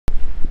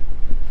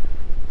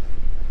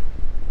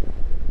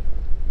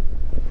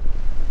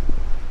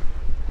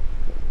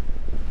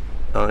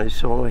I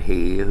saw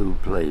he who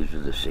plays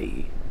with the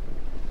sea.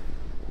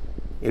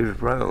 He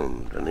was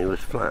round and he was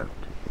flat.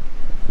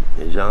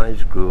 His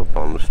eyes grew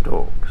upon the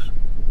stalks,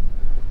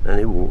 and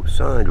he walked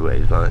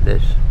sideways like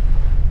this.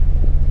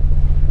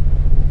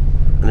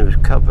 And he was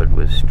covered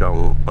with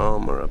strong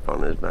armour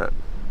upon his back.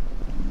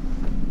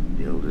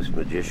 The oldest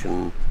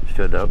magician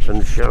stood up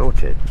and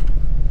shouted,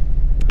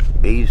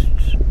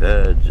 "Beasts,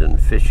 birds and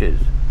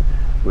fishes,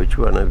 which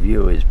one of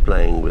you is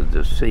playing with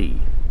the sea?"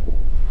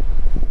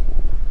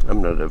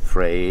 "I'm not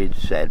afraid,"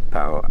 said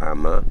Power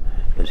Amma,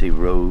 as he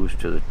rose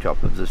to the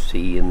top of the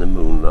sea in the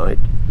moonlight.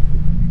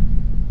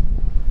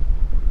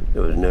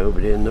 There was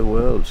nobody in the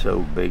world so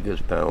big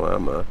as Power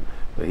Amma,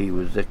 for he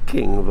was the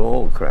king of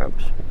all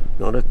crabs,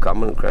 not a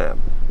common crab,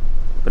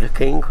 but a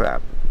king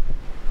crab.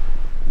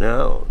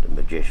 "Now," the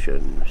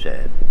magician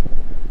said,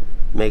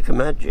 "make a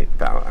magic,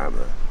 Power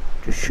Amma,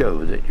 to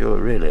show that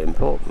you're really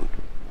important."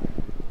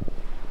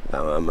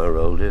 Power Amma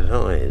rolled his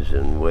eyes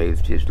and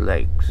waved his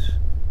legs,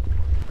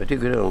 but he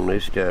could only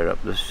stir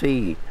up the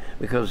sea,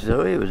 because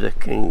though he was a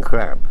king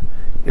crab,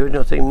 he was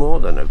nothing more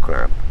than a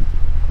crab.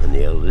 And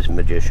the eldest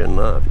magician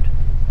laughed.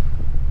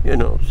 "You're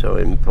not so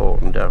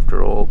important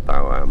after all,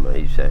 Power Amma,"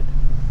 he said.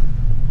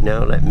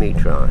 "Now let me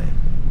try."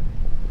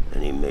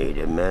 And he made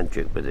a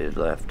magic with his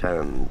left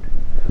hand,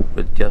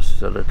 with just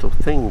the little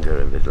finger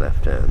of his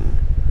left hand.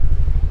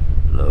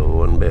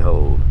 Lo and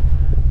behold,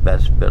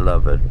 best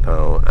beloved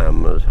Power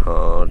Amma's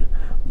hard,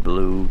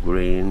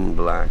 blue-green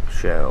black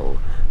shell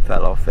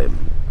fell off him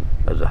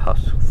as a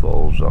husk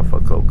falls off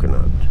a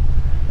coconut,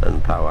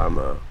 and Power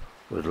Amma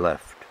was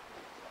left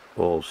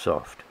all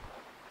soft.